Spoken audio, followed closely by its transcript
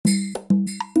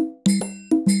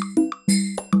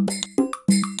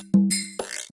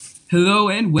Hello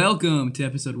and welcome to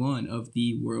episode 1 of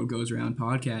the World Goes Round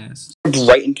podcast.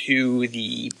 Right into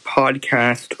the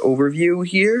podcast overview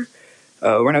here.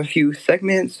 We're going to have a few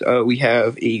segments. We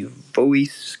have a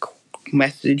voice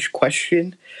message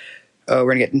question. We're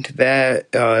going to get into that.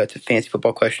 It's a fancy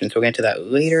football question, so we'll get into that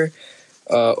later.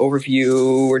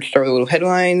 Overview, we're going to start with a little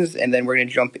headlines, and then we're going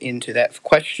to jump into that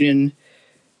question.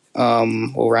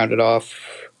 We'll round it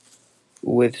off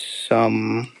with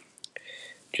some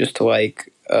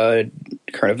current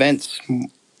events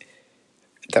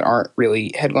that aren't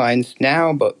really headlines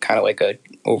now, but kind of like a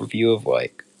overview of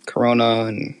like Corona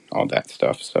and all that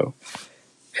stuff. So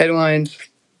headlines,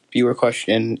 viewer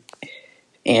question,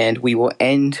 and we will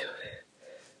end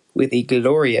with a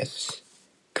glorious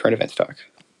current events talk.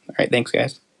 All right, thanks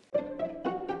guys.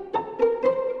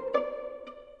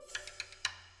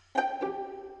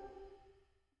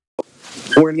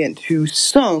 We're going to get into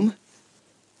some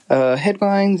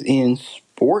headlines in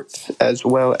sports as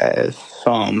well as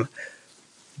some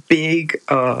big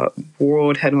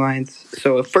world headlines.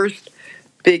 So the first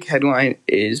big headline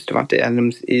is Davante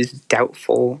Adams is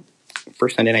doubtful for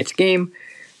Sunday night's game,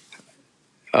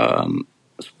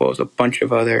 as well as a bunch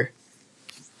of other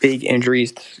big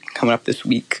injuries coming up this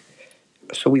week.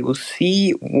 So we will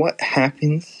see what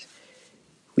happens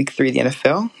week 3 of the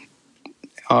NFL.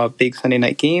 Big Sunday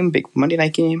night game, big Monday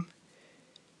night game.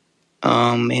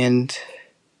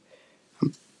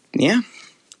 Yeah.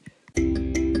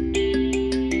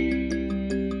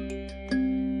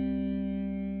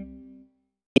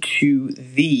 To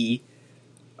the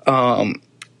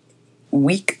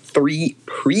week 3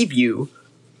 preview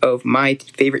of my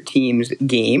favorite team's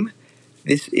game.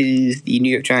 This is the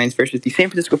New York Giants versus the San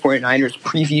Francisco 49ers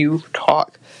preview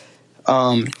talk.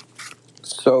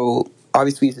 So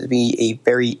obviously this is be a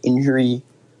very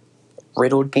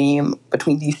injury-riddled game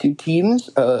between these two teams.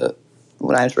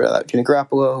 When I read out Jimmy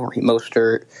Garoppolo, Raheem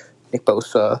Mostert, Nick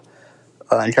Bosa,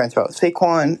 and Giants without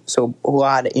Saquon. So a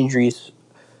lot of injuries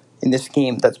in this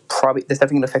game. That's definitely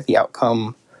going to affect the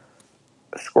outcome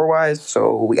score-wise.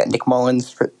 So we got Nick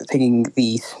Mullins taking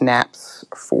the snaps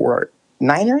for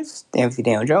Niners.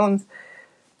 Daniel Jones.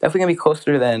 Definitely going to be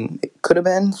closer than it could have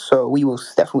been. So we will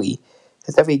it's definitely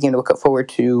a game to look forward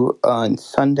to on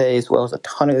Sunday, as well as a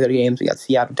ton of other games. We got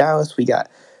Seattle, Dallas. We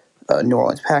got New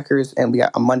Orleans Packers, and we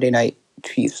got a Monday night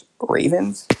Chiefs,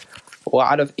 Ravens. A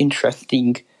lot of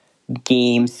interesting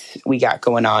games we got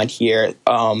going on here.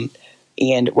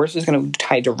 And we're just going to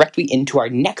tie directly into our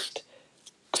next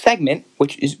segment,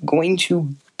 which is going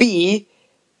to be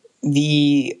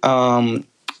the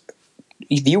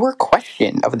viewer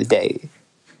question of the day.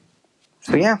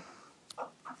 So yeah.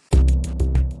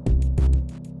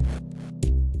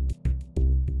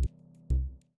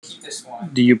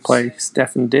 Do you play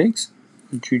Stefon Diggs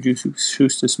or Juju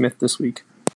Schuster-Smith this week?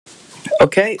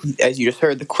 Okay, as you just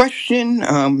heard the question, we're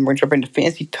going to jump into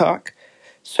fancy talk.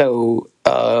 So,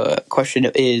 question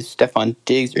is Stefon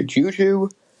Diggs or Juju?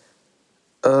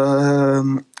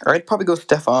 I'd probably go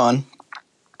Stefon.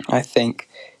 I think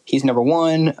he's number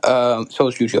one. So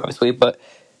is Juju, obviously, but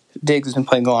Diggs has been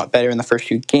playing a lot better in the first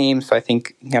few games, so I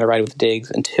think you got to ride with Diggs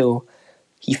until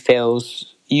he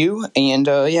fails you. And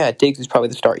Diggs is probably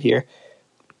the start here.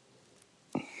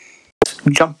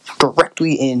 Jump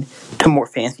directly into more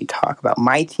fancy talk about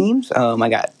my teams. I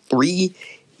got 3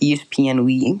 ESPN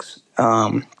leagues,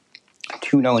 2-0-2,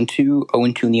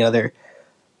 0-2 in the other.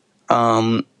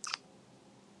 One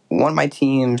of my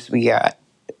teams, we got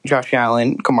Josh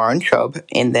Allen, Kamara, and Chubb,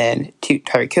 and then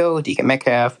Tyreek Hill, DK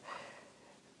Metcalf.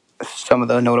 Some of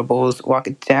the notables. Lock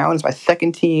It Down is my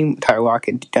second team. Tyler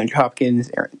Lockett, DeAndre Hopkins,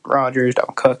 Aaron Rodgers,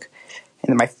 Dalvin Cook. And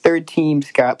then my third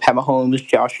team's got Pat Mahomes,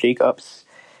 Josh Jacobs,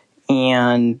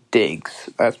 and Diggs.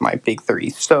 That's my big 3.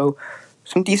 So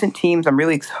some decent teams. I'm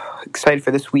really excited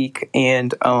for this week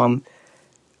and of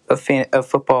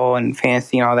football and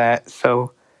fantasy and all that.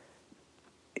 So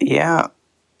yeah,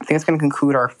 I think it's going to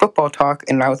conclude our football talk,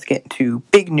 and now let's get into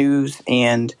big news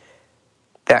and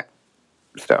that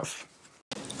stuff.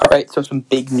 All right, so some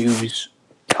big news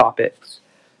topics.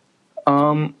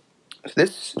 So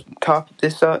this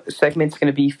segment's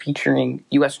going to be featuring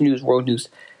U.S. news, world news.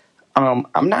 I'm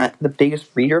not the biggest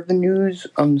reader of the news,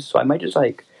 so I might just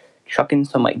chuck in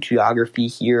some geography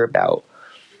here about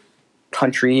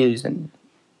countries, and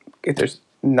if there's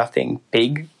nothing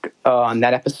big on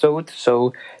that episode.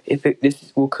 So if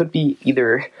this could be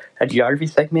either a geography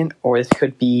segment, or this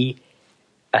could be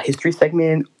a history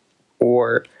segment,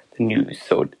 or the news.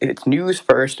 So if it's news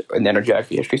first, and then a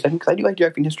geography history segment, because I do like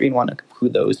geography and history and want to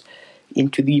include those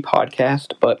into the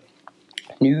podcast. But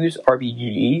news,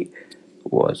 RBG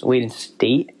was Wayne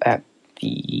State at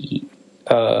the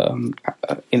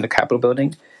in the Capitol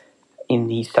building. in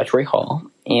the statutory hall,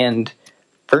 and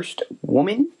first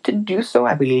woman to do so,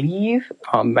 I believe.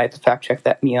 I have to fact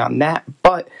check me on that,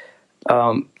 but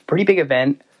pretty big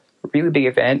event, really big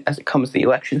event as it comes to the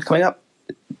elections coming up.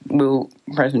 Will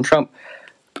President Trump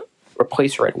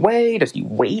replace right away? Does he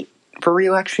wait for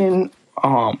re-election?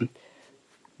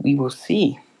 We will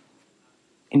see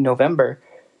in November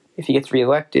if he gets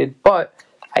reelected, but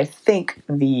I think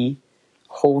the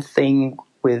whole thing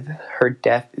with her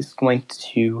death is going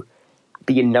to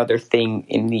be another thing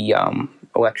in the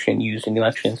election, used in the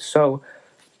election. So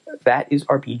that is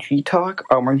RBG talk.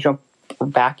 We're going to jump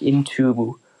back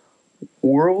into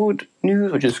world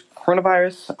news, which is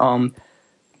coronavirus.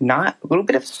 Not a little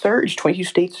bit of surge, 22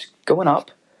 states going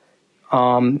up.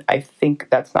 I think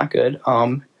that's not good.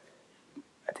 I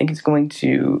think it's going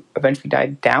to eventually die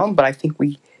down, but I think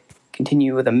we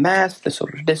continue with the mask, the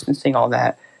social distancing, all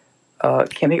that.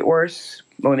 Can't make it worse,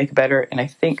 only make it better. And I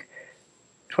think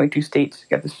 22 states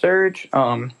got the surge.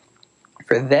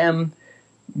 For them,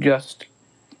 just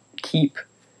keep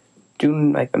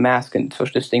doing like the mask and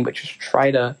social distancing, but just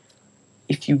try to,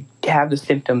 if you have the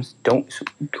symptoms, don't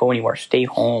go anywhere, stay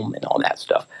home and all that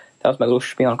stuff. That was my little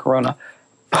spiel on Corona.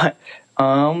 But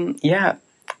yeah,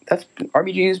 that's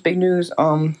RBG's big news.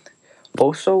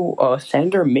 Also,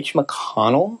 Senator Mitch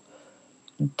McConnell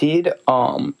did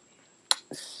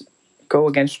go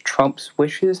against Trump's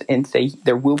wishes and say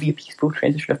there will be a peaceful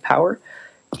transition of power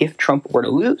if Trump were to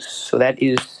lose. So that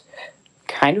is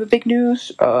kind of a big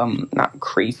news. Not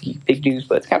crazy big news,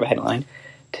 but it's kind of a headline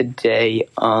today.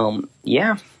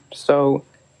 Yeah, so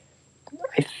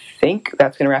I think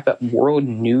that's going to wrap up world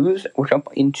news. We'll jump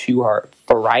into our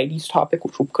varieties topic,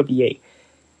 which could be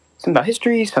something about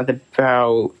history, something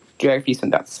about geography,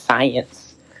 something about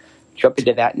science. Jump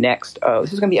into that next.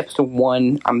 This is going to be episode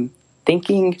 1. I'm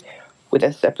thinking with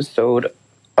this episode, it's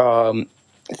not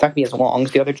going to be as long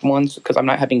as the other ones because I'm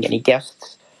not having any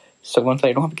guests. So once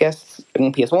I don't have guests, it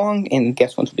won't be as long, and the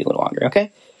guest ones will be a little longer,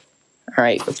 okay? All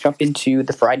right, let's jump into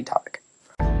the variety topic.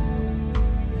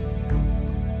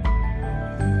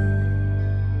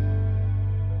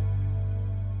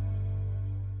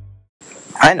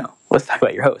 I know. Let's talk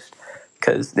about your host,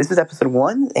 because this is episode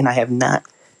 1, and I have not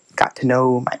got to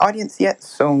know my audience yet,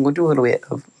 so we'll do a little bit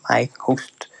of my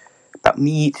host about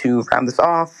me to round this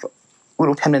off. A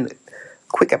little 10-minute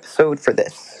quick episode for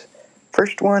this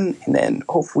first one, and then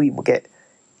hopefully we'll get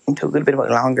into a little bit of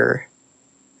longer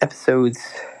episodes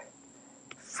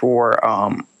for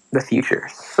the future.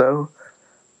 So,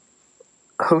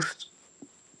 host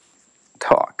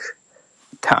talk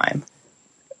time.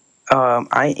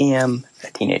 I am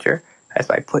a teenager, as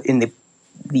I put in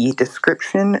the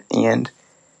description, and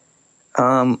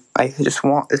I just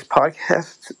want this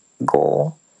podcast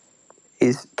goal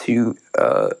is to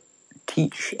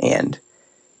teach and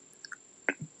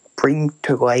bring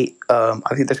to light. I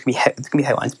think it's gonna be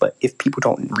headlines, but if people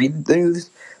don't read the news,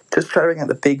 just try to bring out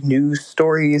the big news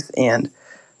stories. And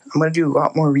I'm gonna do a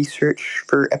lot more research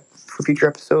for future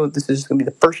episodes. This is gonna be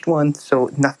the first one, so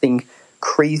nothing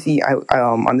crazy.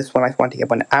 On this one, I want to get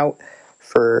one out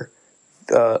for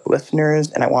the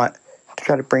listeners, and I want to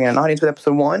try to bring in an audience with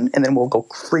episode 1, and then we'll go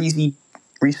crazy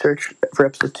research for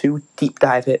episode 2, deep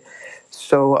dive it.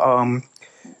 So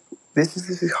this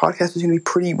podcast is going to be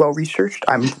pretty well researched.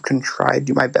 I'm going to try to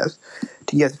do my best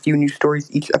to get a few new stories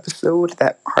each episode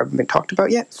that haven't been talked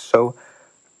about yet. So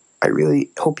I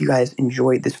really hope you guys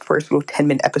enjoyed this first little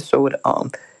 10-minute episode.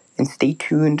 And stay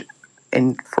tuned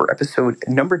for episode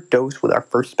number 2 with our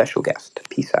first special guest.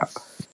 Peace out.